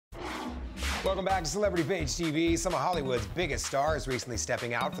Welcome back to Celebrity Page TV. Some of Hollywood's biggest stars recently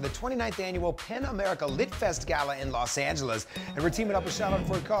stepping out for the 29th annual PEN America Litfest Gala in Los Angeles. And we're teaming up with Charlotte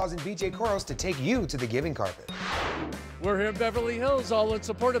for a Cause and BJ Korros to take you to the giving carpet. We're here in Beverly Hills, all in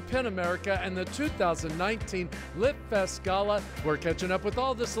support of PEN America and the 2019 Litfest Gala. We're catching up with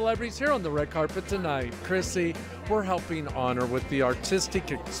all the celebrities here on the red carpet tonight. Chrissy, we're helping honor with the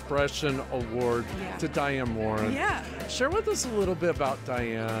Artistic Expression Award to Diane Warren. Yeah. Share with us a little bit about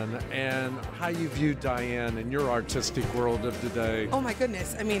Diane and how you view Diane in your artistic world of today. Oh my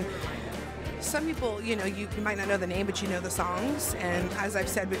goodness. I mean, some people, you might not know the name, but you know the songs. And as I've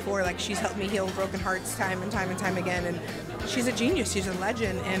said before, like, she's helped me heal broken hearts time and time again. And she's a genius. She's a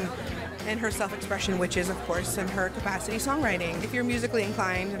legend. And her self-expression, which is, of course, in her capacity, songwriting. If you're musically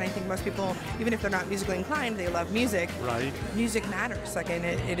inclined, and I think most people, even if they're not musically inclined, they love music. Right. Music matters. Like, and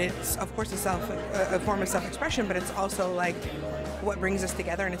it's, of course, a form of self-expression, but it's also like what brings us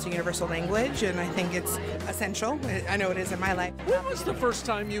together, and it's a universal language, and I think it's essential. I know it is in my life. When was the first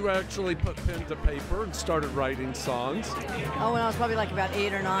time you actually put pen to paper and started writing songs? Oh, when I was probably like about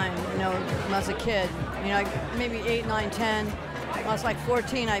 8 or 9, when I was a kid. Maybe 8, 9, 10. When I was like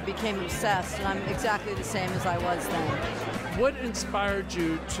 14, I became obsessed, and I'm exactly the same as I was then. What inspired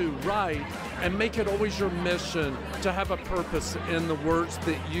you to write and make it always your mission to have a purpose in the words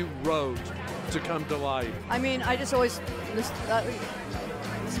that you wrote to come to life? I mean, I just always, there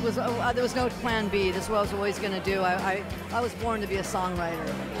was no plan B. This is what I was always going to do. I was born to be a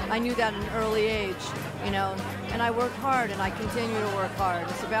songwriter. I knew that at an early age, and I worked hard, and I continue to work hard.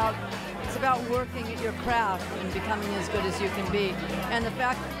 It's about working at your craft and becoming as good as you can be. And the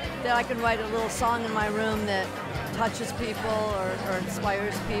fact that I can write a little song in my room that touches people or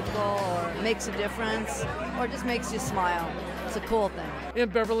inspires people or makes a difference or just makes you smile, it's a cool thing. In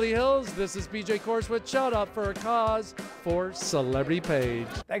Beverly Hills, this is BJ Korros with Shout Out for a Cause for Celebrity Page.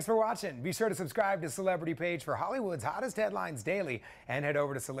 Thanks for watching. Be sure to subscribe to Celebrity Page for Hollywood's hottest headlines daily and head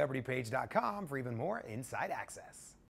over to celebritypage.com for even more inside access.